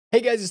Hey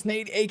guys, it's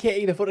Nate,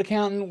 aka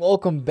TheFutAccountant.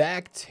 Welcome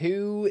back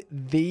to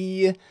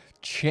the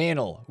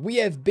channel. We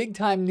have big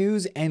time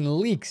news and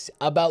leaks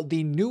about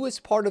the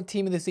newest part of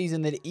Team of the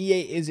Season that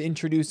EA is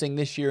introducing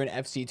this year in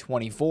FC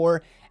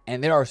 24,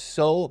 and there are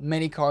so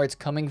many cards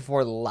coming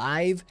for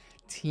live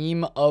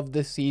Team of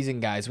the Season,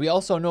 guys. We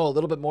also know a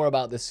little bit more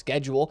about the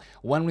schedule,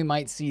 when we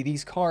might see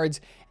these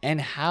cards, and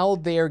how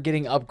they're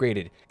getting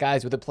upgraded.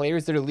 Guys, with the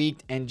players that are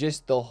leaked and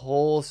just the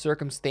whole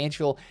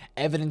circumstantial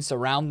evidence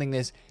surrounding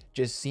this,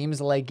 just seems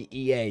like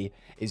EA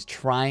is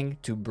trying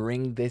to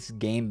bring this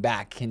game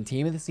back. Can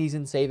Team of the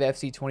Season save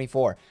FC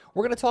 24?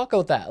 We're going to talk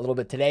about that a little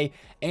bit today.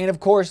 And of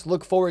course,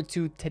 look forward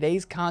to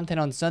today's content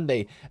on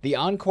Sunday. The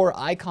Encore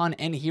Icon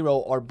and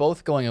Hero are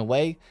both going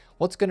away.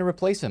 What's going to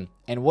replace them?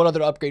 And what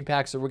other upgrade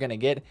packs are we going to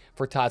get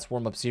for TOTS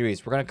Warm-Up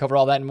Series? We're going to cover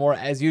all that and more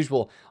as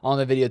usual on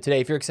the video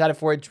today. If you're excited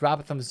for it, drop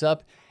a thumbs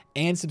up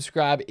and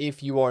subscribe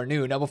if you are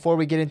new. Now, before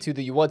we get into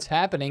the what's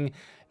happening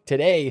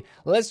today,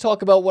 let's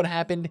talk about what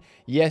happened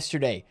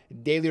yesterday.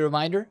 Daily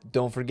reminder,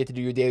 don't forget to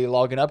do your daily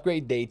login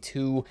upgrade, day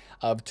 2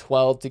 of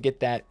 12 to get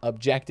that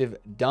objective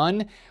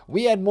done.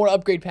 We had more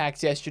upgrade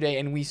packs yesterday,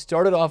 and we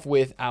started off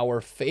with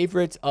our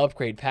favorite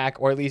upgrade pack,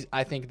 or at least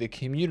I think the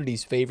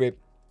community's favorite,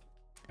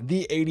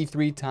 the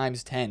 83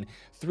 times 10,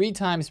 3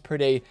 times per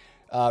day.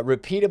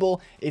 Repeatable.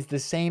 It's the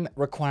same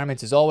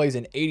requirements as always,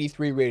 an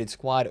 83 rated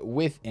squad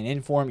with an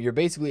inform. You're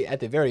basically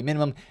at the very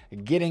minimum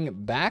getting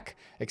back,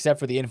 except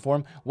for the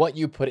inform, what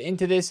you put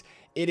into this.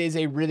 It is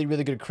a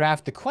really good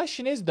craft. The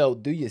question is though,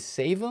 do you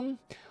save them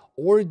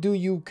or do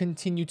you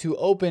continue to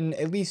open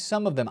at least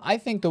some of them? I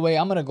think the way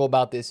I'm going to go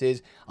about this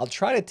is I'll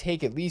try to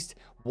take at least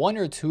 1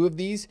 or 2 of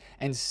these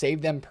and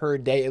save them per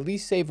day, at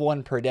least save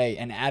 1 per day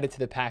and add it to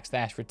the pack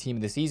stash for Team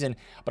of the Season.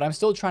 But I'm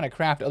still trying to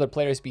craft other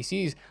player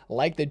SBCs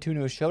like the 2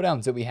 new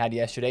showdowns that we had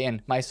yesterday,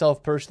 and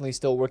myself personally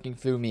still working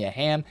through Mia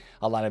Hamm.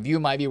 A lot of you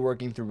might be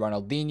working through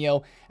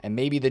Ronaldinho and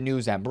maybe the new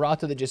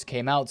Zambrata that just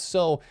came out.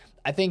 So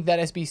I think that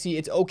SBC,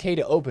 it's okay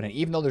to open it.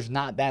 Even though there's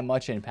not that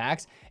much in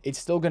packs, it's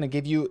still going to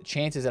give you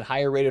chances at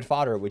higher rated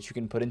fodder, which you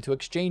can put into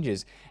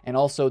exchanges and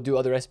also do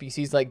other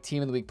SBCs like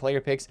Team of the Week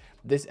player picks.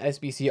 This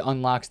SBC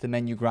unlocks the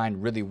menu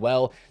grind really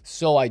well.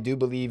 So I do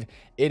believe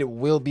it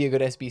will be a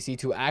good SBC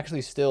to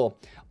actually still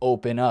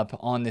open up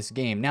on this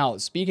game. Now,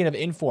 speaking of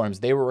informs,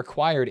 they were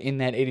required in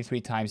that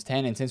 83 times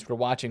 10. And since we're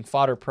watching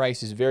fodder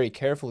prices very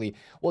carefully,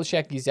 we'll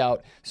check these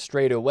out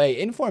straight away.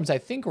 Informs, I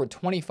think, were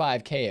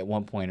 25K at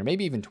one point, or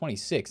maybe even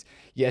 26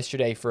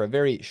 yesterday for a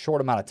very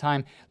short amount of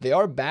time. They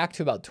are back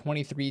to about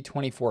 23,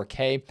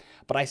 24K,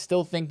 but I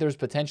still think there's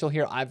potential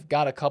here. I've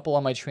got a couple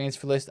on my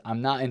transfer list.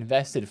 I'm not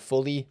invested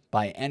fully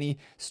by any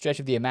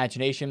stretch of the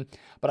imagination,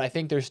 but I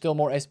think there's still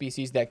more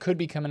SBCs that could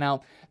be coming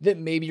out that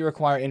maybe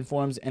require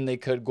informs, and they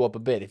could go up a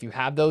bit. If you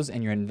have those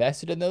and you're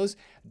invested in those,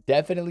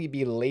 definitely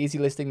be lazy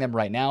listing them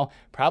right now.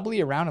 Probably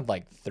around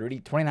like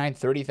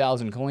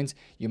 30,000 coins.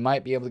 You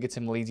might be able to get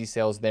some lazy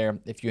sales there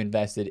if you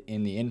invested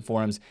in the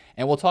informs.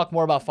 And we'll talk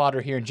more about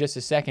fodder here in just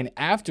a second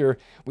after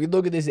we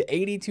look at this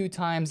 82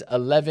 times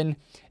 11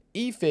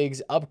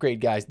 eFigs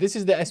upgrade, guys. This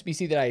is the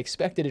SBC that I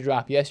expected to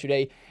drop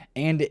yesterday,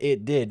 and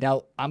it did.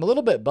 Now, I'm a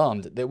little bit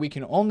bummed that we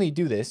can only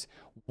do this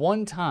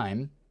one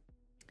time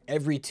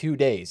every 2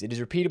 days. It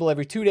is repeatable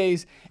every 2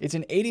 days. It's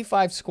an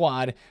 85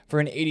 squad for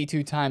an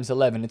 82 times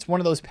 11. It's one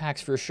of those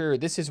packs for sure.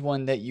 This is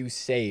one that you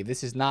save.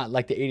 This is not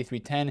like the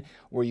 8310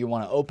 where you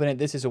want to open it.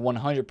 This is a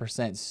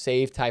 100%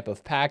 save type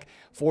of pack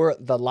for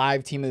the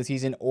live Team of the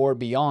Season or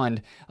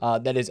beyond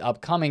that is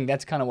upcoming.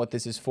 That's kind of what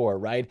this is for,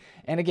 right?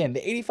 And again,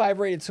 the 85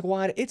 rated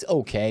squad, it's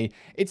okay.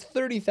 It's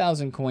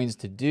 30,000 coins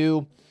to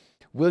do.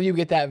 Will you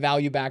get that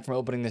value back from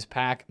opening this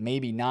pack?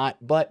 Maybe not,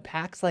 but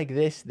packs like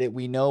this that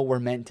we know we're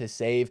meant to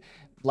save,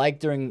 like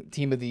during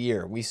Team of the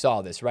Year, we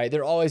saw this, right?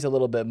 They're always a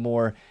little bit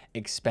more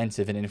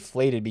expensive and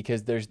inflated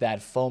because there's that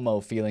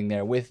FOMO feeling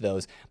there with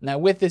those. Now,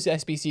 with this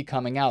SBC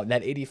coming out,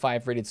 that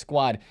 85 rated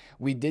squad,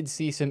 we did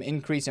see some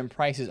increase in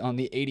prices on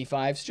the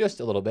 85s just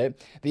a little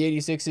bit, the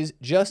 86s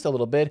just a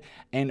little bit,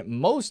 and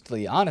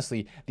mostly,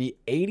 honestly, the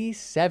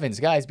 87s,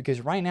 guys,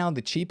 because right now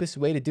the cheapest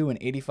way to do an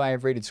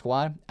 85 rated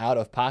squad out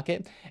of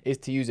pocket is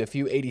to use a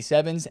few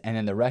 87s and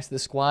then the rest of the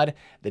squad,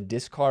 the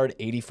discard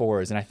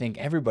 84s. And I think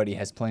everybody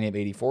has plenty of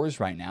 84s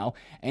right now,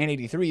 and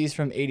 83s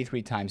from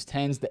 83 times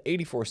 10s, the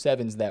 84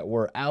 7s that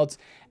were out,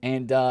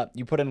 and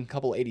you put in a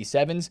couple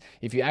 87s.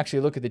 If you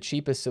actually look at the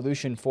cheapest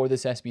solution for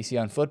this SBC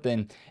on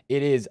Footbin,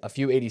 it is a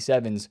few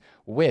 87s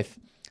with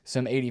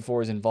some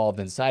 84s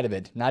involved inside of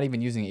it, not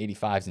even using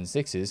 85s and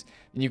 6s.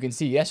 And you can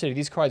see yesterday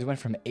these cards went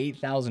from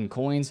 8,000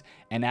 coins,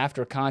 and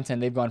after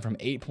content they've gone from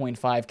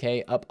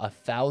 8.5K up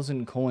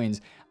 1,000 coins.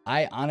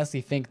 I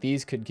honestly think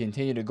these could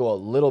continue to go a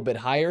little bit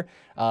higher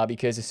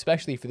because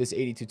especially for this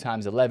 82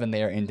 times 11,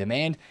 they are in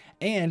demand,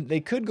 and they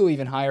could go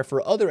even higher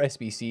for other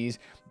SBCs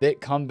that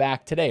come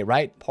back today,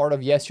 right? Part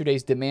of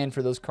yesterday's demand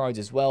for those cards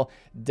as well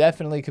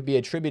definitely could be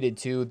attributed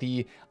to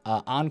the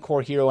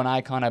Encore Hero and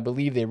Icon. I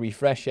believe they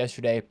refreshed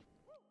yesterday.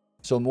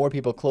 So more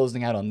people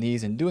closing out on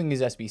these and doing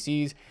these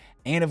SBCs.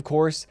 And of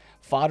course,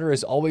 fodder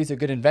is always a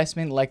good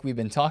investment, like we've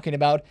been talking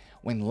about,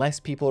 when less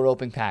people are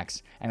opening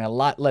packs. And a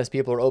lot less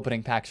people are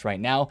opening packs right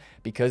now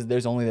because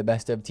there's only the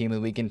best of team of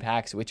the weekend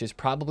packs, which is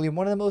probably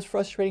one of the most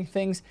frustrating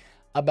things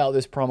about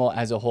this promo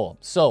as a whole.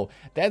 So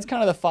that's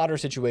kind of the fodder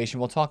situation.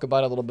 We'll talk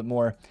about it a little bit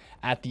more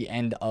at the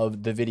end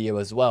of the video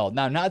as well.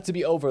 Now, not to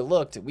be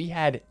overlooked, we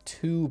had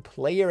 2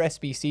 player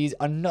SBCs,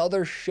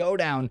 another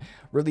showdown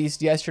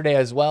released yesterday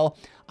as well.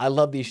 I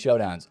love these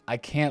showdowns. I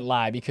can't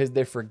lie, because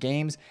they're for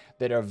games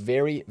that are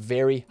very,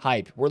 very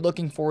hype. We're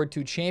looking forward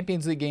to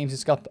Champions League games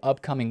this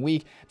upcoming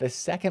week, the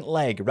second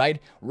leg,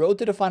 right? Road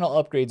to the final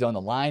upgrades on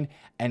the line,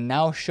 and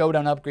now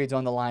showdown upgrades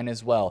on the line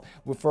as well.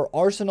 For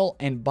Arsenal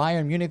and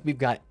Bayern Munich, we've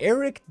got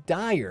Eric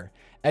Dyer.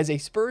 As a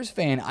Spurs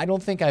fan, I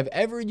don't think I've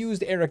ever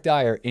used Eric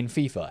Dyer in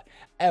FIFA,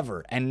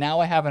 ever. And now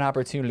I have an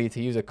opportunity to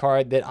use a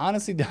card that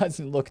honestly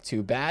doesn't look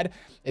too bad,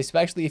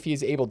 especially if he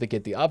is able to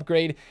get the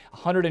upgrade.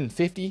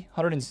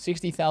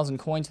 160,000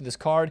 coins for this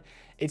card.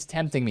 It's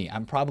tempting me.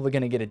 I'm probably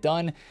going to get it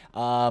done.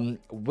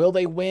 Will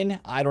they win?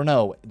 I don't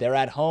know. They're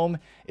at home.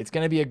 It's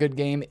going to be a good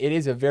game. It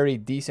is a very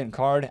decent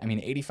card. I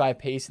mean, 85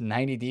 pace,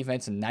 90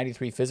 defense, and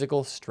 93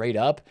 physical straight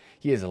up.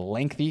 He is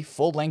lengthy,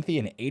 full lengthy,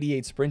 and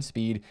 88 sprint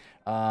speed.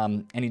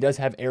 And he does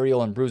have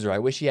aerial and bruiser. I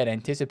wish he had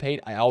anticipate.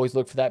 I always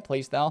look for that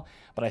playstyle,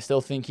 but I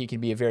still think he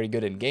can be a very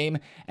good in game.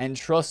 And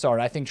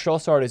Trossard, I think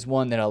Trossard is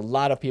one that a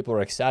lot of people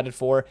are excited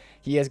for.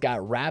 He has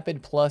got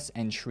rapid plus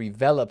and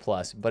Trivela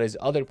plus, but his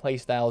other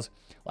playstyles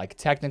like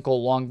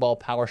technical, long ball,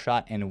 power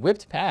shot, and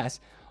whipped pass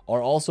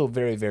are also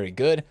very, very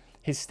good.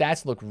 His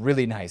stats look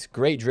really nice.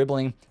 Great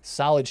dribbling,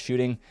 solid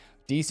shooting,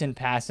 decent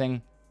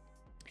passing,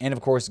 and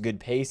of course, good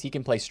pace. He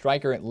can play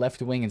striker at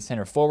left wing and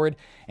center forward,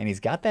 and he's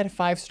got that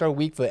 5-star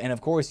weak foot. And of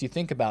course, you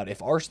think about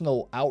if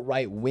Arsenal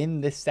outright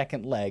win this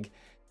second leg,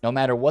 no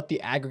matter what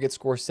the aggregate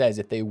score says,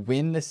 if they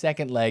win the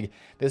second leg,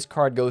 this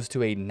card goes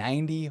to a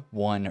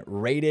 91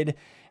 rated.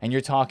 And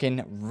you're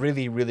talking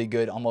really, really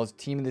good, almost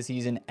team of the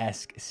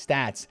season-esque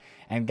stats.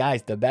 And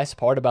guys, the best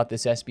part about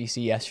this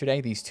SBC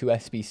yesterday, these 2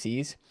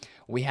 SBCs,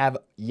 we have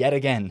yet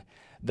again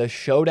the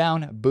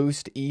Showdown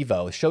Boost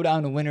Evo,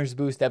 Showdown Winners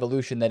Boost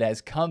Evolution that has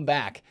come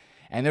back.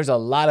 And there's a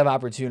lot of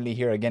opportunity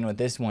here again with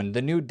this one.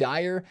 The new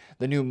Dyer,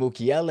 the new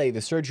Mukiele, the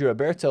Sergio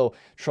Roberto,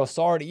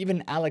 Trossard,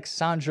 even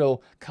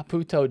Alexandro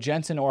Caputo,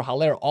 Jensen, or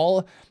Haller,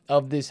 all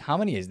of this, how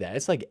many is that?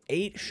 It's like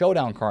 8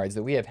 showdown cards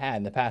that we have had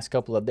in the past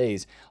couple of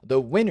days.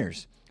 The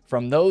winners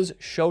from those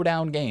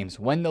showdown games,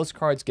 when those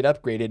cards get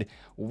upgraded,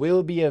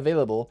 will be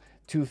available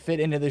to fit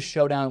into the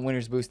Showdown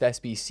Winners Boost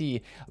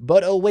SBC.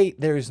 But oh wait,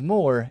 there's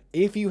more.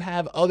 If you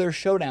have other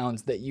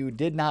showdowns that you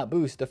did not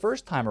boost the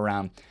first time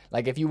around,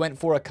 like if you went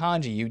for a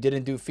Kanji, you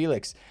didn't do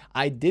Felix.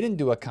 I didn't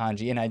do a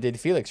Kanji and I did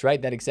Felix,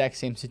 right? That exact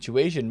same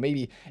situation.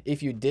 Maybe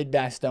if you did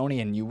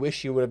Bastoni and you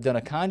wish you would have done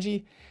a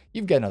Kanji,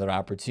 you've got another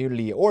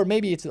opportunity. Or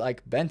maybe it's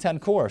like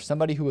Bentancur,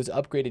 somebody who was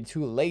upgraded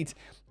too late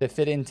to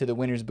fit into the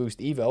Winners Boost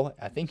Evo.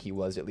 I think he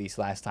was at least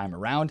last time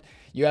around.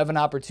 You have an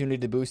opportunity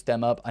to boost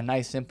them up, a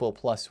nice simple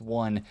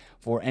 +1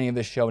 for any of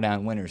the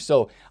showdown winners.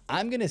 So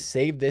I'm going to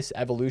save this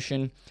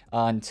evolution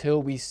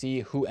until we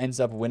see who ends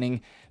up winning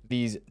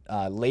these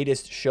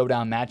latest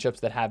showdown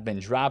matchups that have been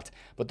dropped.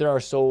 But there are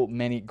so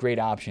many great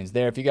options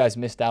there. If you guys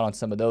missed out on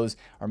some of those,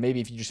 or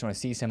maybe if you just want to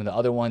see some of the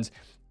other ones,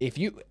 if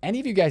any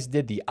of you guys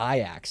did the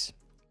Ajax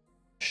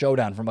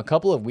showdown from a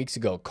couple of weeks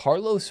ago,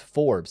 Carlos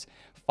Forbes,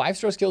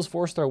 5-star skills,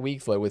 4-star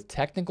weak foot with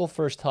technical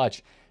first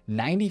touch,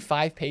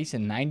 95 pace,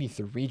 and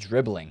 93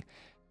 dribbling.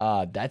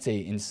 That's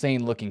a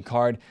insane looking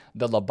card.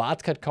 The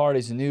Labatka card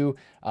is new.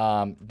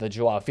 The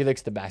Joao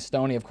Felix, the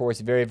Bastoni, of course,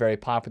 very, very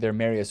popular.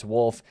 Marius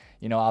Wolf,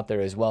 out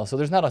there as well. So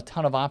there's not a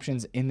ton of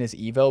options in this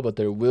Evo, but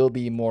there will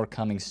be more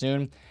coming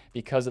soon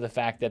because of the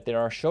fact that there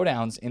are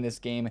showdowns in this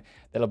game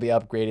that'll be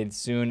upgraded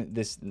soon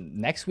this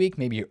next week,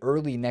 maybe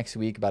early next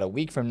week, about a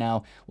week from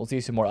now. We'll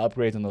see some more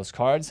upgrades on those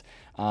cards,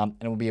 and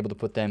we'll be able to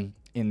put them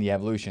in the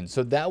evolution.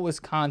 So that was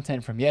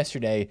content from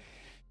yesterday.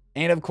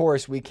 And of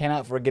course, we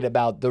cannot forget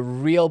about the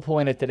real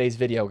point of today's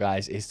video,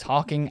 guys, is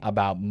talking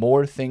about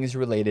more things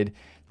related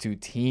to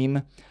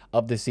team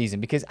of the season.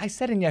 Because I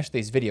said in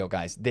yesterday's video,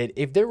 guys, that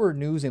if there were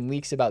news and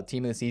leaks about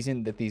team of the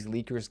season that these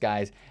leakers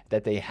guys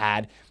that they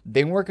had,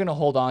 they weren't going to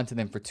hold on to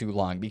them for too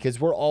long because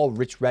we're all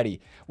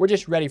ready. We're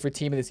just ready for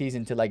team of the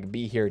season to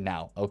be here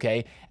now,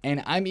 okay?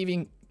 And I'm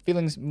even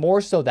feeling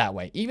more so that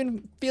way,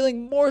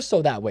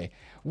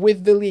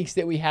 with the leaks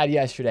that we had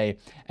yesterday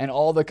and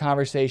all the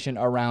conversation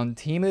around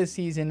team of the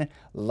season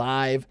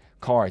live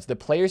cards. The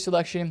player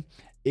selection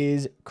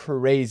is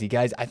crazy,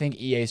 guys. I think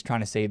EA is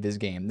trying to save this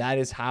game. That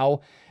is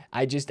how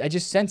I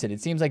just sense it.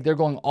 It seems like they're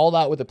going all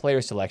out with the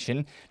player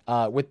selection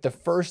with the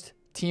first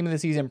team of the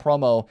season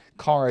promo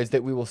cards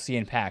that we will see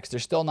in packs. They're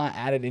still not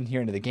added in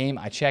here into the game.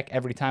 I check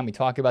every time we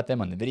talk about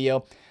them on the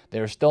video.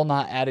 They're still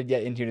not added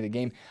yet into the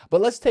game. But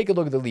let's take a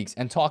look at the leaks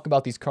and talk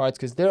about these cards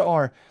because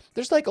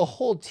there's like a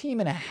whole team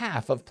and a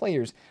half of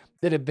players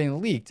that have been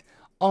leaked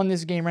on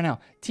this game right now.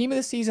 Team of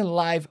the season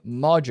live,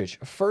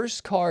 Modric.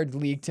 First card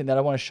leaked that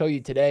I want to show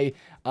you today.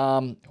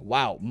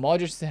 Wow,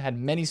 Modric had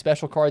many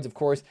special cards, of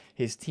course.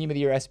 His Team of the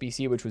Year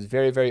SBC, which was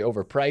very, very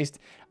overpriced.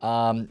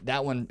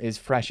 That one is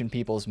fresh in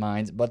people's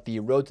minds. But the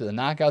road to the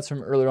knockouts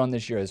from earlier on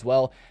this year as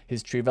well.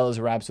 His Trivelas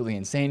were absolutely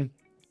insane.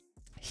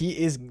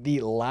 He is the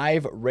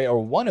live,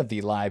 or one of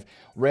the live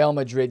Real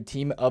Madrid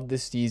Team of the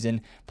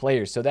Season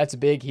players. So that's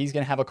big. He's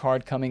going to have a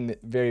card coming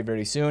very,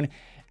 very soon.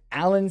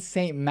 Alan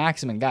St.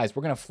 Maximin. Guys,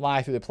 we're going to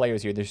fly through the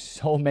players here. There's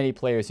so many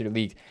players here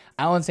leaked.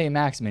 Alan St.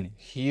 Maximin,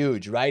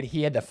 huge, right?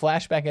 He had the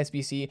flashback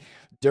SBC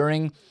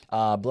during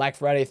Black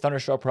Friday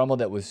Thunderstruck promo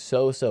that was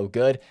so, so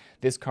good.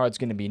 This card's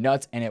going to be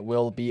nuts, and it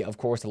will be, of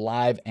course,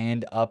 live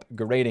and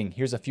upgrading.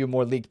 Here's a few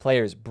more leaked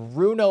players.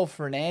 Bruno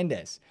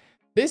Fernandes.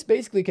 This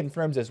basically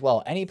confirms as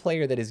well, any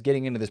player that is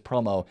getting into this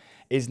promo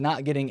is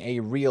not getting a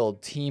real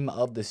Team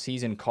of the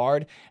Season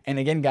card. And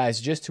again, guys,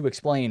 just to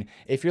explain,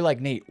 if you're like,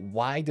 Nate,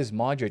 why does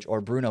Modric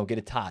or Bruno get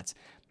a TOTS?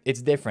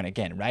 It's different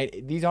again,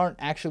 right? These aren't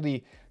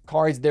actually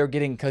cards they're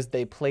getting because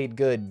they played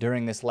good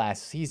during this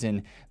last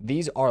season.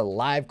 These are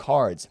live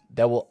cards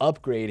that will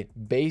upgrade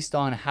based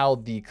on how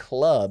the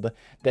club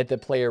that the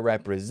player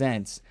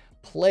represents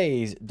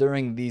plays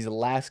during these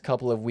last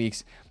couple of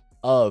weeks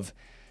of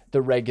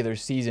the regular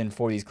season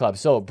for these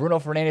clubs. So Bruno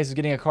Fernandes is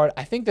getting a card.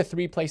 I think the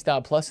 3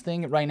 playstyle plus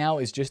thing right now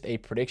is just a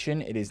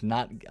prediction. It is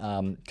not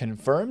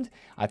confirmed.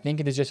 I think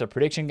it is just a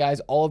prediction, guys.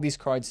 All of these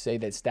cards say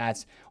that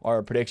stats are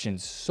a prediction.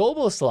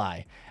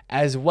 Soboslai,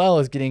 as well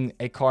as getting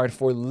a card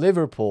for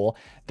Liverpool.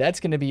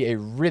 That's going to be a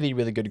really,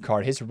 really good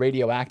card. His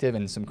radioactive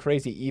and some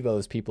crazy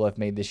evos people have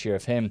made this year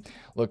of him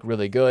look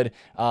really good.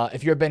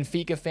 If you're a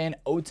Benfica fan,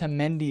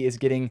 Otamendi is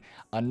getting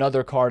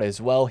another card as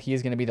well. He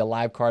is going to be the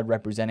live card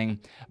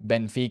representing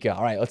Benfica.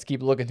 All right, let's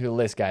keep looking through the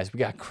list, guys. We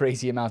got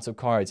crazy amounts of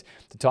cards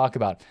to talk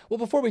about. Well,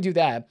 before we do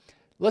that,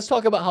 let's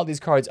talk about how these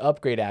cards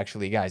upgrade,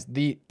 actually, guys.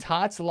 The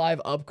TOTS Live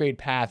upgrade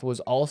path was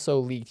also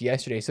leaked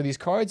yesterday. So these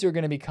cards are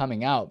going to be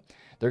coming out.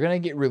 They're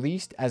going to get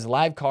released as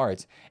live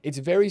cards. It's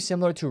very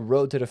similar to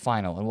Road to the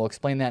Final, and we'll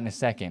explain that in a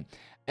second.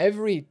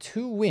 Every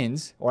 2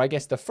 wins, or I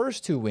guess the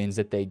first 2 wins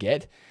that they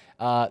get,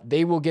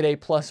 they will get a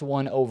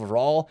 +1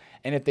 overall.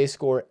 And if they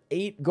score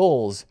 8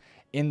 goals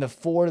in the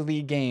 4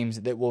 league games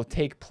that will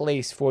take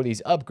place for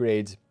these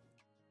upgrades,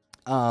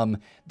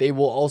 they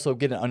will also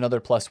get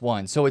another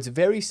 +1. So it's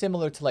very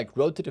similar to like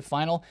Road to the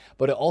Final,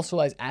 but it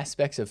also has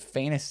aspects of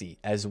fantasy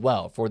as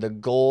well for the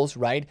goals,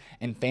 right?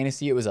 In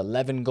fantasy, it was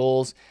 11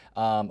 goals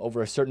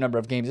over a certain number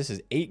of games. This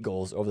is 8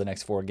 goals over the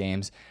next 4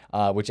 games,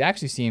 which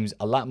actually seems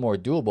a lot more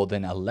doable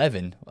than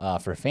 11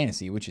 for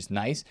fantasy, which is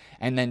nice.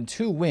 And then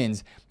 2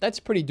 wins, that's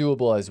pretty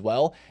doable as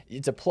well.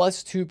 It's a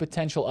 +2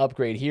 potential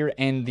upgrade here,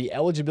 and the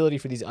eligibility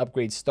for these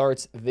upgrades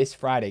starts this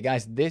Friday.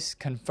 Guys, this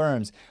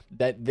confirms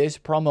that this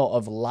promo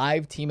of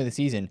live Team of the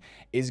Season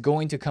is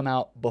going to come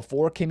out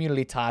before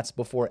Community TOTS,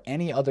 before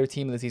any other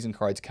Team of the Season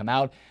cards come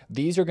out.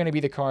 These are going to be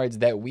the cards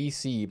that we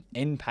see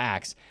in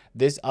packs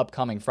this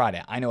upcoming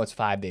Friday. I know it's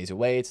 5 days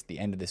away. It's the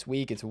end of this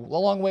week. It's a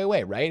long way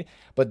away, right?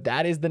 But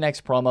that is the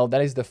next promo.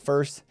 That is the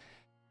first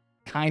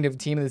kind of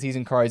Team of the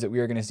Season cards that we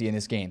are going to see in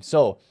this game.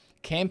 So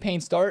campaign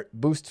start,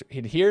 boost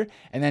here,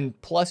 and then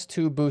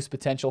 +2 boost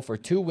potential for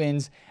 2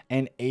 wins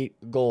and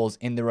 8 goals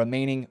in the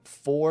remaining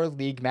 4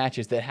 league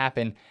matches that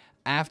happen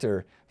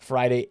after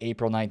Friday,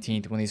 April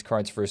 19th, when these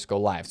cards first go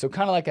live. So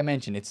kind of like I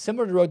mentioned, it's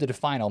similar to Road to the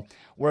Final,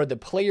 where the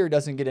player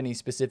doesn't get any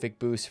specific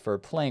boost for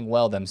playing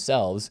well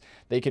themselves.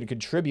 They can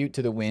contribute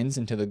to the wins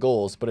and to the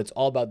goals, but it's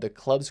all about the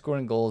club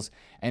scoring goals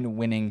and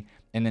winning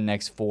in the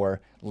next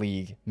 4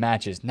 league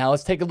matches. Now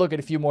let's take a look at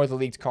a few more of the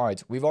leaked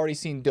cards. We've already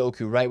seen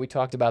Doku, right? We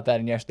talked about that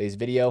in yesterday's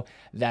video.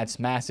 That's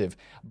massive.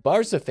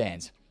 Barca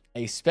fans,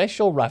 a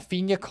special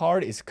Rafinha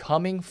card is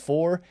coming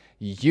for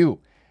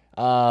you.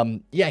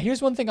 Yeah,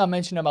 here's one thing I'll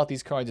mention about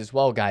these cards as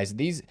well, guys.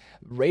 These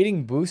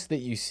rating boosts that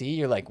you see,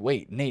 you're like,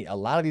 wait, Nate, a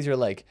lot of these are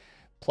like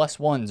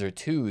 +1s or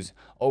 2s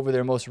over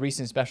their most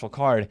recent special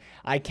card.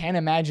 I can't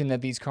imagine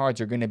that these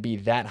cards are going to be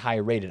that high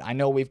rated. I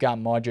know we've got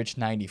Modric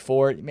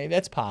 94. Maybe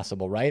that's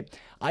possible, right?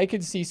 I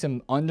could see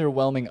some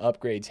underwhelming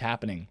upgrades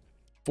happening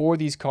for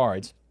these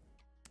cards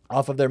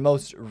off of their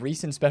most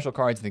recent special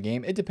cards in the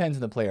game. It depends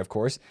on the player, of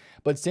course,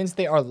 but since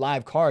they are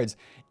live cards,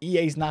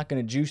 EA's not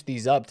going to juice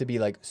these up to be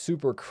like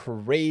super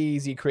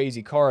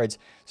crazy cards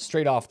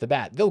straight off the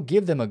bat. They'll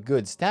give them a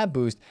good stat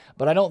boost,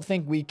 but I don't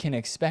think we can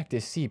expect to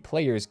see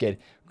players get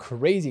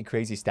crazy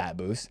stat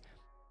boosts,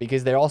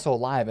 because they're also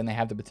live and they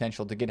have the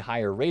potential to get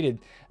higher rated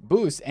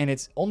boosts, and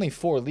it's only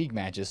 4 league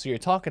matches. So you're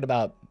talking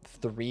about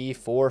 3,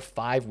 4,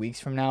 5 weeks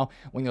from now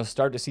when you'll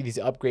start to see these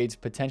upgrades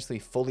potentially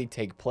fully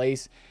take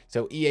place.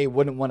 So EA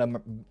wouldn't want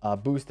to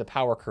boost the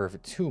power curve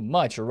too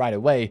much right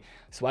away.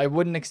 So I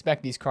wouldn't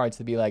expect these cards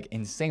to be like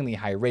insanely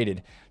high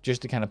rated,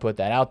 just to kind of put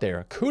that out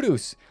there.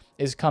 Kudus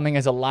is coming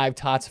as a live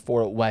TOTS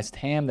for West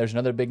Ham. There's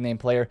another big name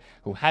player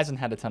who hasn't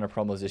had a ton of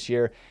promos this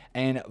year.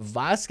 And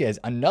Vasquez,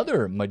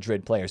 another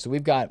Madrid player. So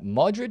we've got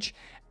Modric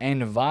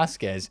and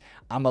Vasquez.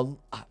 I'm a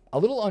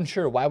little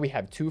unsure why we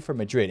have 2 for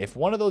Madrid. If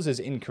one of those is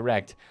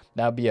incorrect,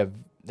 that would be a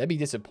that'd be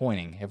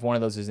disappointing if one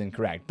of those is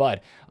incorrect.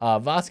 But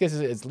Vasquez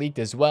is leaked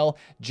as well.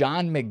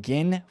 John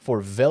McGinn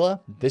for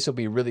Villa. This will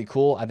be really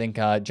cool. I think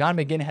John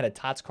McGinn had a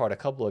TOTS card a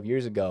couple of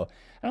years ago.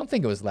 I don't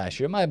think it was last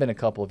year. It might have been a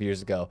couple of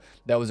years ago.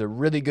 That was a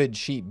really good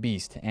cheap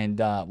beast. And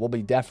we'll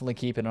be definitely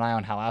keeping an eye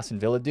on how Aston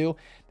Villa do.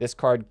 This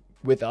card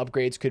with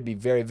upgrades could be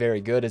very,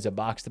 very good as a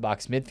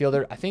box-to-box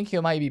midfielder. I think he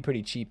might be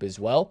pretty cheap as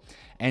well.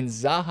 And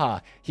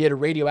Zaha, he had a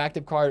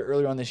radioactive card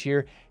earlier on this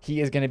year. He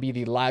is going to be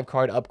the live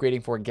card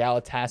upgrading for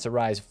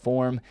Galatasaray's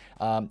form.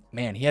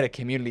 Man, he had a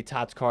community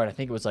TOTS card. I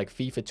think it was like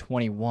FIFA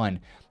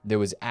 21. That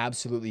was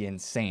absolutely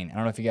insane. I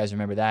don't know if you guys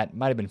remember that. It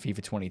might have been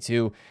FIFA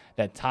 22.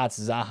 That TOTS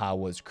Zaha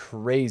was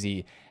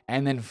crazy.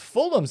 And then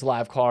Fulham's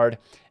live card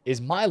is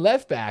my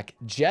left back,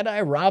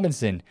 Jedi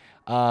Robinson,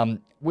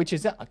 which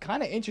is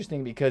kind of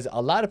interesting because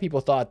a lot of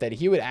people thought that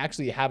he would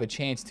actually have a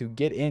chance to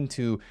get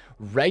into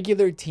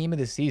regular team of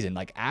the season,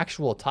 like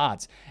actual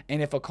TOTS.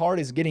 And if a card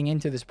is getting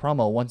into this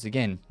promo, once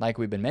again, like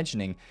we've been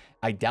mentioning,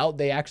 I doubt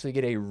they actually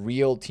get a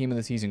real team of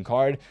the season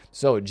card.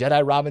 So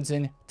Jedi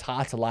Robinson,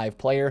 TOTS live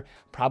player,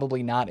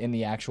 probably not in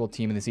the actual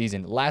team of the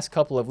season. Last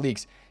couple of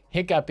leaks,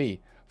 Hiccup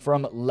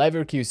from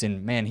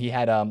Leverkusen. Man, he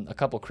had a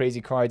couple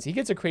crazy cards. He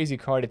gets a crazy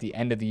card at the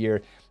end of the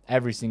year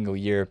every single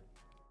year.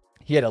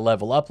 He had a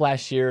level up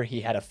last year.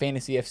 He had a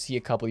Fantasy FC a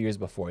couple years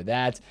before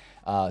that.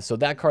 So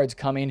that card's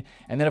coming.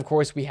 And then, of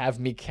course, we have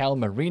Mikel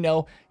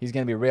Merino. He's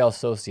going to be Real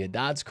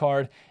Sociedad's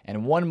card.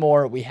 And one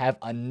more, we have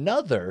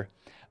another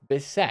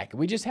Bissek.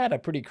 We just had a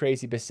pretty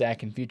crazy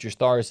Bissek in Future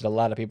Stars that a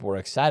lot of people were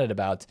excited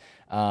about.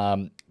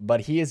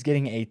 But he is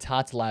getting a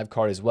TOTS live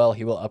card as well.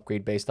 He will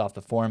upgrade based off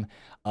the form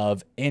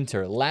of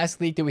Inter. Last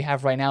leak that we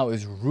have right now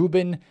is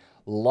Ruben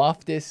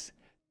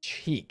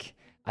Loftus-Cheek.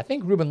 I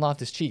think Ruben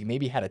Loftus-Cheek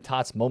maybe had a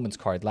TOTS Moments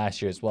card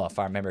last year as well, if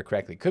I remember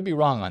correctly. Could be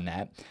wrong on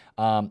that.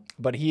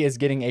 But he is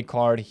getting a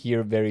card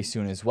here very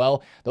soon as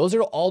well. Those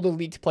are all the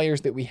leaked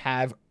players that we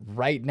have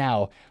right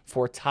now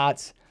for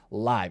TOTS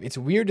Live. It's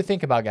weird to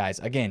think about, guys.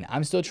 Again,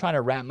 I'm still trying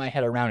to wrap my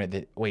head around it.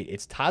 That, wait,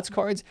 it's TOTS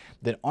cards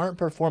that aren't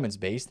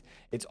performance-based.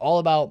 It's all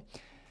about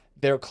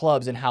their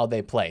clubs and how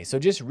they play. So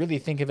just really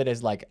think of it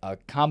as like a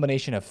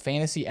combination of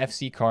Fantasy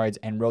FC cards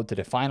and Road to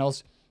the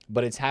Finals.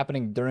 But it's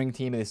happening during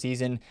team of the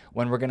season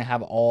when we're going to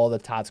have all the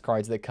TOTS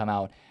cards that come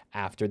out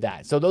after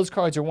that. So those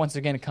cards are once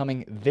again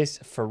coming this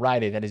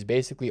Friday. That is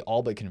basically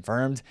all but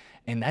confirmed.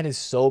 And that is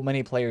so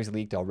many players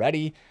leaked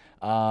already.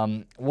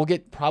 We'll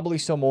get probably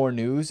some more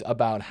news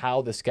about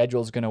how the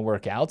schedule is going to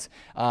work out.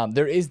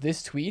 There is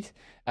this tweet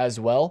as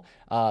well,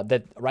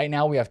 that right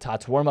now we have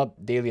TOTS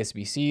warm-up, daily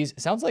SBCs.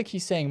 Sounds like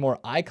he's saying more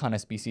icon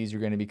SBCs are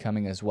going to be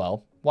coming as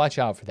well. Watch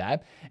out for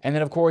that. And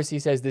then, of course, he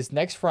says this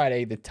next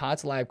Friday, the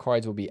TOTS live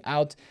cards will be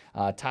out.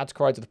 TOTS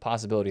cards with the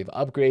possibility of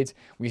upgrades.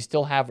 We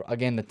still have,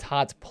 again, the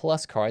TOTS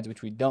Plus cards,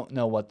 which we don't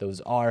know what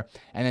those are.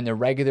 And then the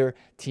regular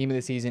team of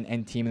the season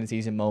and team of the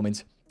season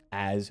moments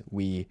as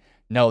we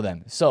know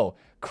them. So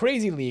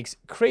crazy leaks,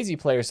 crazy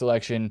player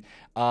selection,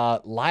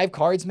 live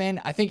cards,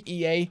 man. I think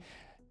EA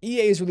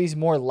has released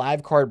more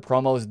live card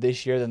promos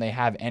this year than they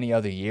have any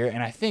other year,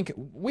 and I think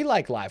we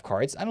like live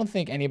cards. I don't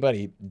think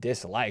anybody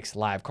dislikes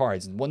live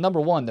cards. Well, number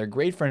one, they're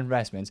great for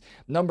investments.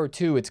 Number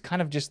two, it's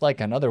kind of just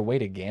like another way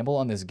to gamble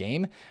on this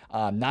game.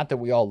 Not that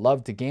we all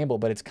love to gamble,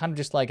 but it's kind of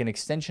just like an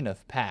extension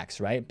of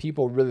packs, right?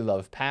 People really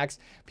love packs.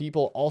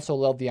 People also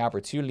love the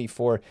opportunity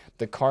for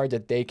the card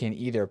that they can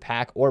either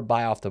pack or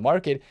buy off the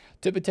market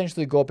to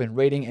potentially go up in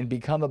rating and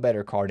become a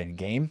better card in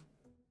game,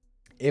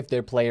 if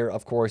their player,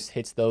 of course,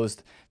 hits those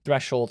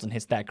thresholds and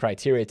hits that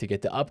criteria to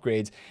get the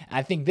upgrades. And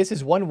I think this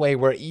is one way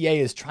where EA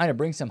is trying to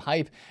bring some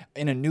hype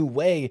in a new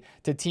way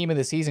to team of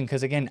the season.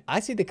 Because again,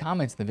 I see the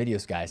comments in the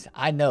videos, guys.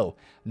 I know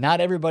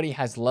not everybody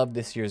has loved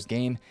this year's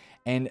game,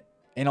 and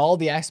in all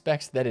the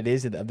aspects that it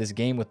is of this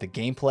game with the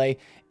gameplay,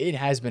 it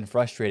has been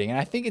frustrating. And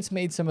I think it's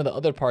made some of the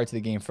other parts of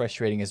the game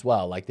frustrating as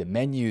well, like the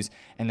menus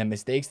and the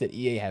mistakes that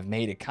EA have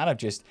made. It kind of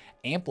just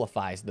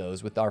amplifies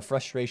those with our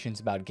frustrations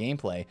about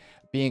gameplay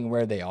being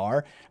where they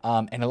are.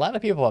 And a lot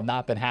of people have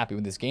not been happy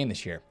with this game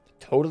this year.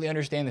 Totally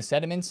understand the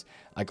sentiments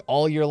like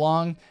all year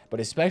long, but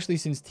especially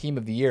since Team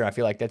of the Year, I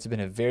feel like that's been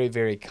a very,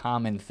 very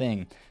common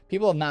thing.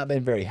 People have not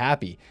been very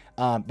happy,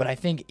 but I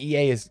think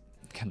EA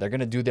they're going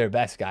to do their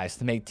best, guys,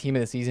 to make Team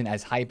of the Season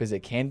as hype as it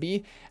can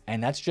be.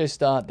 And that's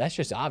just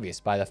obvious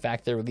by the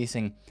fact they're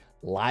releasing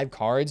live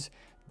cards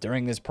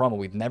during this promo.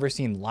 We've never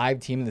seen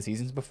live Team of the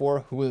Seasons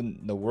before. Who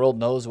in the world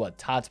knows what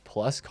TOTS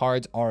Plus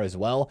cards are as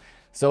well?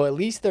 So at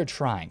least they're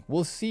trying.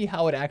 We'll see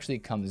how it actually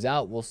comes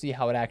out. We'll see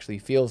how it actually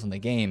feels in the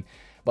game.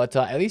 But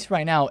at least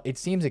right now, it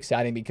seems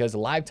exciting because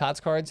live TOTS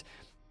cards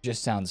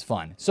just sounds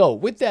fun. So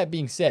with that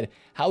being said,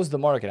 how's the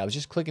market? I was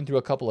just clicking through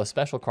a couple of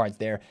special cards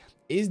there.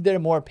 Is there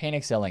more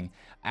panic selling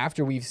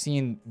after we've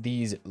seen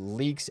these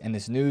leaks and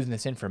this news and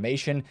this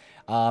information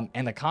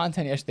and the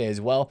content yesterday as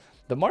well?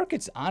 The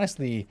market's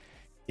honestly,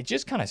 it's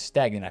just kind of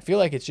stagnant. I feel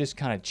like it's just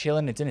kind of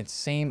chilling. It's in its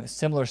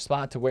similar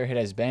spot to where it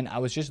has been. I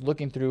was just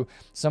looking through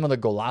some of the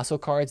Golazo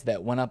cards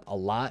that went up a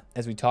lot,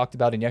 as we talked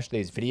about in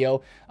yesterday's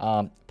video.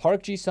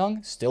 Park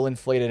Ji-sung, still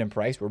inflated in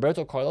price.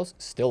 Roberto Carlos,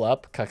 still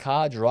up.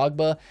 Kaká,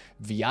 Drogba,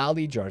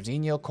 Vialli,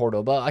 Jorginho,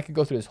 Cordoba. I could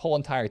go through this whole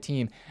entire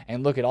team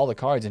and look at all the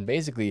cards, and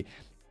basically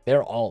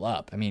they're all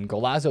up. I mean,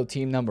 Golazo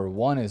team number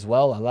 1 as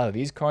well. A lot of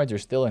these cards are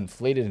still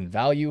inflated in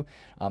value.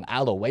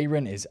 Aloe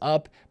is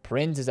up.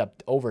 Prinz is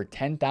up over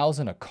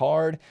 10,000 a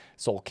card.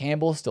 Sol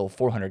Campbell still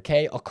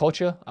 400k.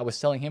 Okocha, I was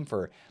selling him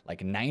for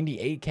like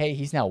 98k.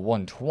 He's now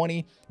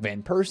 120.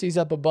 Van Persie's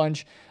up a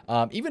bunch.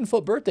 Even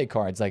Foot birthday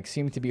cards like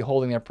seem to be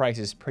holding their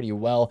prices pretty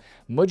well.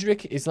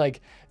 Mudryk is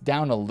like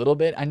down a little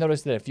bit. I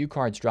noticed that a few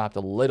cards dropped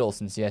a little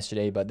since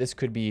yesterday, but this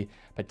could be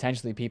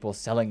potentially people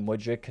selling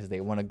Mudryk because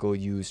they want to go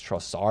use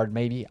Trossard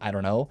maybe. I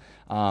don't know.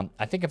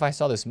 I think if I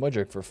saw this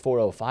Mudryk for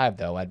 405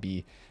 though, I'd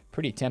be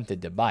pretty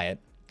tempted to buy it.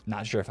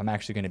 Not sure if I'm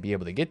actually going to be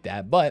able to get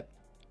that, but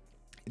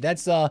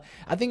that's I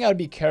think I would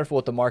be careful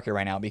with the market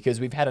right now because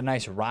we've had a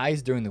nice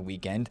rise during the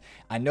weekend.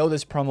 I know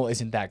this promo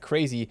isn't that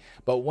crazy,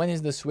 but when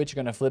is the switch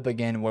going to flip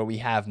again where we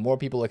have more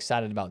people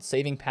excited about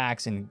saving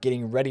packs and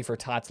getting ready for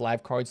TOTS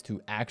live cards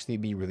to actually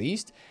be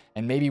released?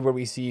 And maybe where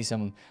we see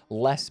some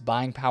less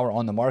buying power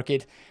on the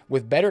market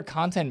with better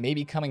content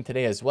maybe coming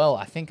today as well.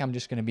 I think I'm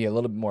just going to be a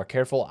little bit more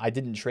careful. I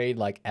didn't trade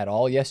like at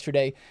all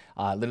yesterday.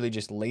 Literally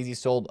just lazy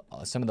sold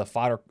some of the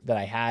fodder that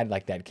I had,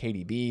 like that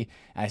KDB.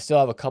 And I still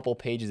have a couple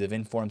pages of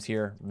informs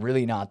here,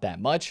 really not that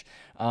much.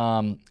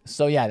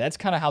 So yeah, that's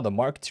kind of how the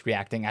market's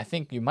reacting. I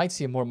think you might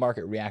see more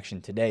market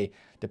reaction today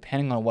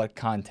depending on what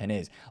content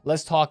is.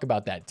 Let's talk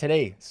about that.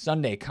 Today,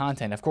 Sunday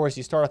content. Of course,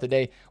 you start off the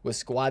day with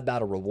squad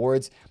battle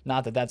rewards.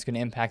 Not that that's going to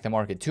impact the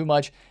market too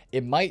much.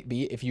 It might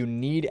be if you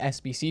need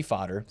SBC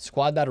fodder.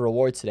 Squad battle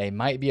rewards today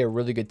might be a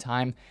really good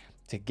time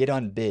to get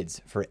on bids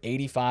for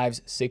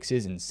 85s,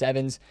 6s, and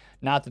 7s.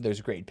 Not that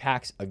there's great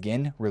packs,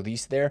 again,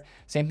 released there.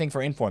 Same thing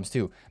for informs,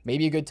 too.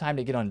 Maybe a good time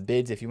to get on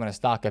bids if you want to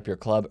stock up your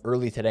club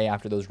early today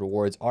after those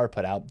rewards are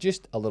put out.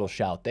 Just a little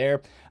shout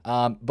there.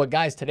 But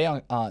guys, today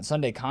on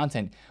Sunday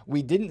content,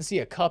 we didn't see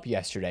a cup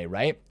yesterday,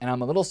 right? And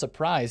I'm a little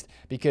surprised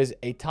because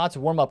a TOTS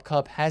warm-up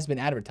cup has been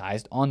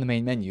advertised on the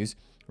main menus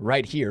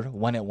right here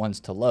when it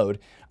wants to load.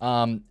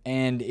 And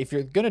if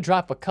you're going to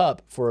drop a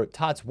cup for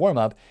TOTS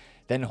warm-up,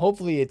 then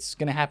hopefully it's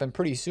going to happen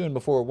pretty soon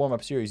before a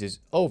warm-up series is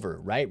over,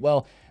 right?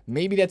 Well,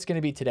 maybe that's going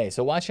to be today.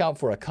 So watch out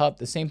for a cup.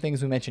 The same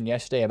things we mentioned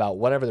yesterday about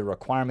whatever the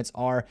requirements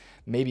are,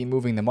 maybe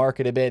moving the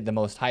market a bit. The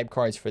most hype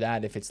cards for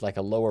that, if it's like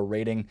a lower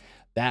rating,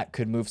 that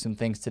could move some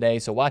things today.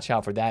 So watch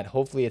out for that.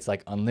 Hopefully it's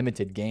like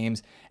unlimited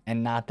games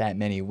and not that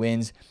many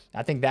wins.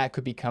 I think that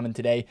could be coming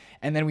today.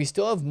 And then we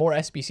still have more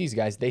SBCs,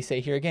 guys. They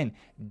say here again,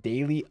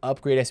 daily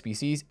upgrade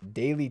SBCs,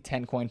 daily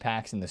 10 coin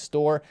packs in the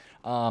store.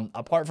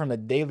 Apart from the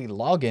daily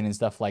login and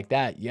stuff like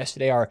that,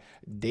 yesterday our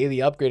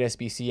daily upgrade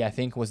SBC, I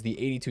think, was the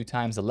 82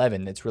 times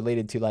 11. That's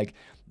related to like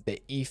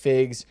the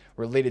eFigs,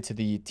 related to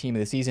the team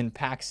of the season,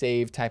 pack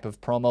save type of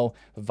promo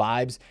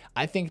vibes.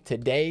 I think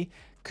today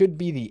could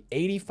be the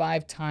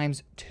 85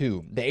 times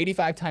 2. The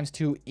 85 times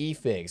 2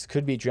 eFigs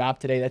could be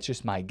dropped today. That's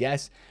just my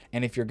guess.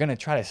 And if you're going to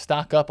try to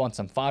stock up on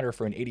some fodder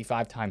for an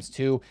 85 times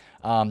 2,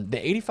 the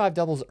 85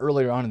 doubles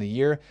earlier on in the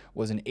year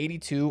was an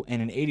 82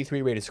 and an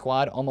 83 rated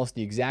squad, almost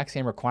the exact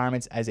same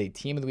requirements as a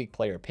team of the week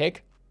player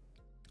pick.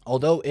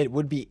 Although it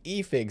would be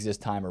eFigs this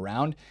time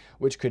around,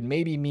 which could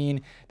maybe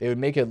mean they would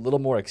make it a little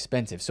more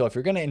expensive. So if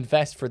you're going to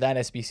invest for that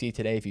SBC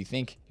today, if you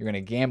think you're going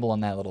to gamble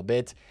on that little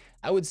bit,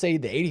 I would say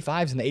the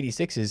 85s and the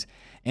 86s.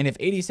 And if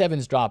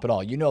 87s drop at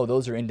all, you know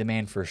those are in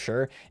demand for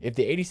sure. If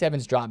the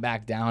 87s drop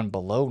back down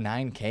below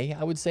 9K,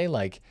 I would say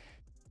like,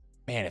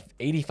 man, if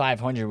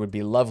 8,500 would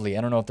be lovely.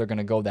 I don't know if they're going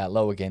to go that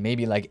low again.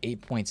 Maybe like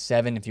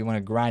 8.7 if you want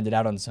to grind it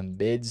out on some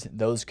bids.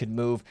 Those could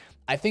move.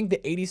 I think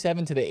the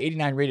 87 to the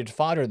 89 rated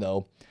fodder,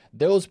 though,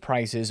 those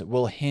prices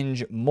will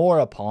hinge more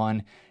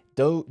upon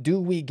do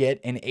we get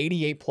an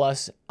 88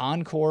 plus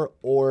Encore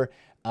or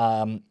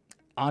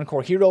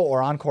Encore Hero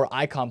or Encore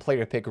Icon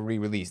player pick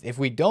re-released. If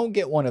we don't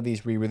get one of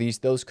these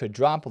re-released, those could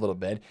drop a little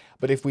bit.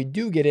 But if we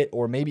do get it,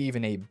 or maybe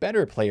even a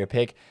better player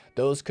pick,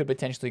 those could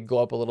potentially go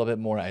up a little bit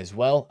more as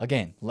well.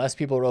 Again, less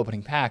people are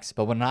opening packs,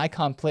 but when an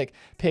Icon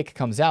pick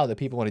comes out that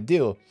people want to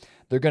do,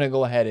 they're going to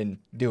go ahead and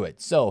do it.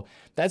 So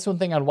that's one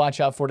thing I'd watch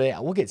out for today.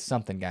 We'll get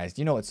something, guys.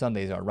 You know what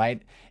Sundays are,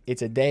 right?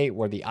 It's a day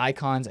where the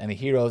icons and the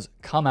heroes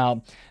come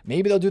out.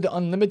 Maybe they'll do the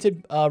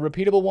unlimited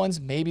repeatable ones.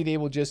 Maybe they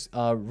will just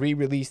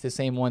re-release the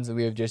same ones that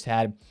we have just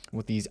had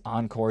with these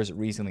encores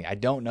recently. I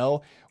don't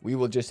know. We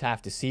will just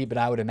have to see, but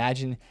I would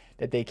imagine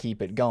that they keep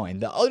it going.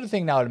 The other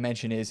thing that I would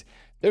mention is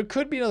there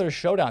could be another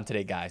showdown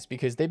today, guys,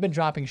 because they've been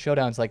dropping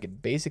showdowns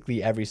like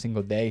basically every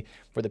single day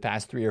for the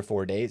past 3 or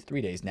 4 days,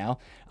 3 days now.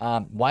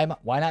 Why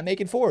not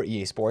make it 4,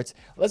 EA Sports?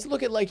 Let's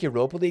look at like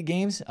Europa League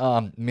games.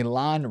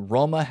 Milan,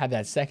 Roma have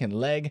that second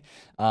leg.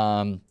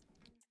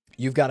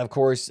 You've got, of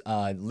course,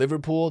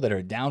 Liverpool that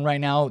are down right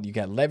now. You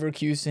got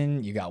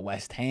Leverkusen. You got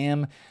West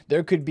Ham.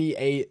 There could be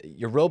a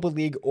Europa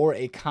League or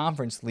a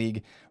Conference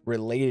League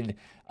related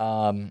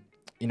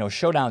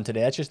showdown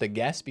today. That's just a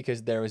guess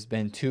because there has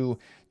been 2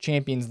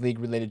 Champions League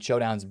related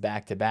showdowns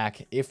back to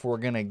back. If we're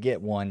going to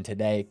get one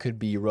today, it could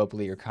be Europa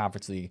League or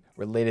Conference League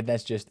related.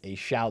 That's just a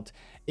shout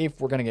if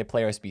we're going to get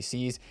player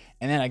SBCs.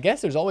 And then I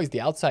guess there's always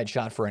the outside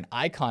shot for an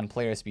icon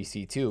player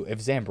SBC too. If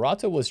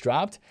Zambrata was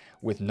dropped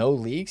with no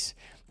leaks,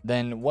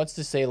 then what's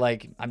to say,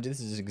 like, this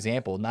is an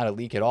example, not a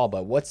leak at all,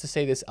 but what's to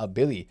say this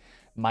Abili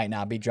might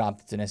not be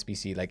dropped as an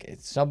SBC? Like,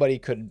 somebody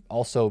could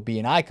also be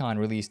an icon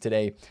released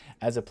today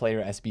as a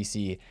player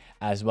SBC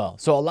as well.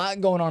 So a lot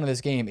going on in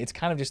this game. It's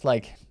kind of just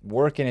like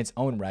work in its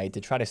own right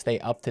to try to stay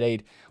up to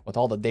date with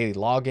all the daily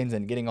logins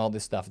and getting all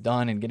this stuff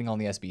done and getting all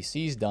the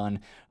SBCs done,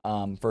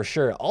 for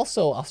sure.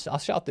 Also, I'll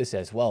shout this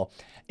as well.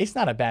 It's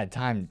not a bad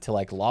time to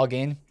like log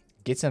in,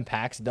 get some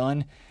packs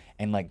done,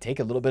 and like take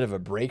a little bit of a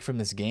break from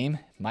this game.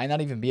 Might not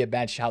even be a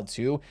bad shout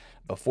too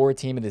before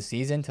team of the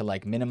season to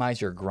like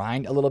minimize your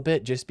grind a little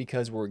bit, just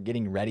because we're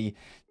getting ready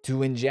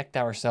to inject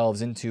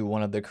ourselves into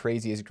one of the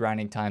craziest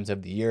grinding times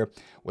of the year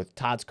with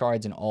TOTS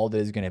cards and all that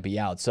is going to be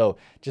out. So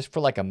just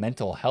for like a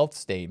mental health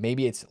state,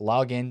 maybe it's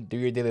log in, do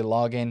your daily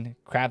login,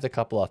 craft a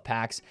couple of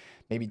packs,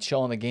 maybe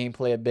chill on the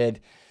gameplay a bit,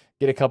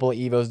 get a couple of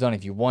evos done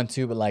if you want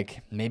to, but like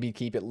maybe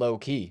keep it low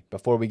key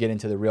before we get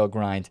into the real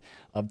grind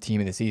of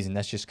team of the season.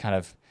 That's just kind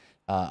of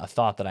a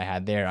thought that I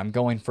had there. I'm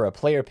going for a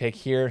player pick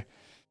here.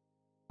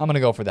 I'm going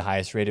to go for the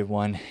highest rated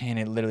one, and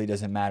it literally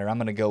doesn't matter. I'm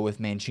going to go with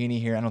Mancini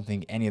here. I don't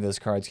think any of those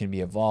cards can be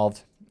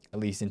evolved, at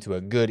least into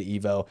a good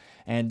Evo.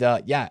 And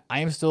yeah, I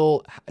am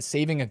still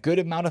saving a good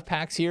amount of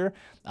packs here.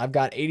 I've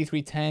got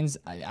 83 10s.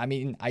 I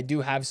mean, I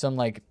do have some,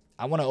 like,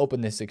 I want to open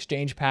this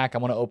exchange pack. I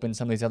want to open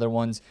some of these other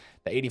ones.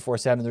 The 84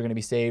 7s are going to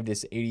be saved.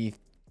 This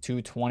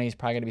 82 20 is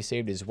probably going to be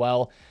saved as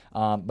well.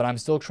 But I'm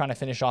still trying to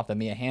finish off the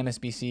Mia Hamm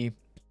SBC.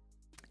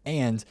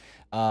 And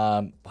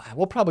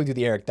we'll probably do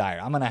the Eric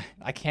Dyer.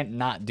 I can't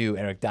not do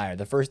Eric Dyer.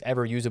 The first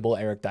ever usable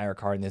Eric Dyer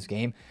card in this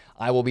game.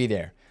 I will be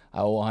there.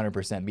 I will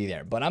 100% be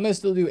there. But I'm going to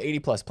still do 80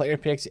 plus player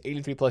picks,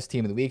 83 plus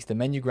team of the weeks. The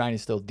menu grind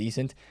is still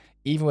decent.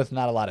 Even with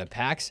not a lot of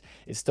packs,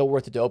 it's still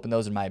worth it to open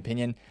those, in my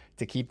opinion,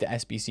 to keep the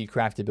SBC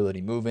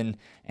craftability moving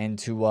and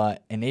to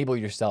enable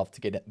yourself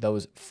to get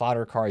those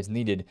fodder cards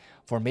needed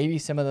for maybe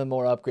some of the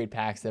more upgrade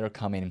packs that are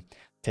coming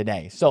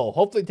today. So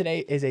hopefully today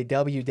is a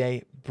W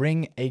day.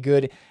 Bring a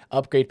good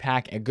upgrade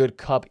pack, a good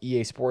cup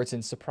EA Sports,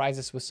 and surprise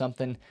us with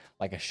something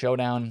like a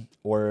showdown,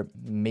 or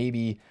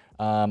maybe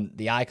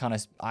the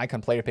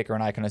icon player pick or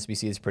an icon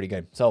SBC is pretty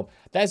good. So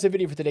that's the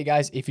video for today,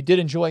 guys. If you did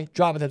enjoy,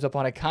 drop a thumbs up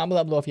on it, comment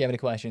down below if you have any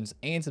questions,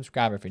 and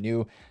subscribe if you're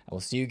new. I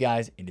will see you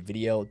guys in the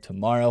video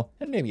tomorrow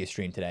and maybe a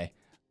stream today.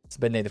 It's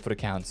been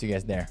TheFutAccountant. See you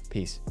guys there.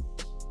 Peace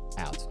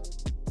out.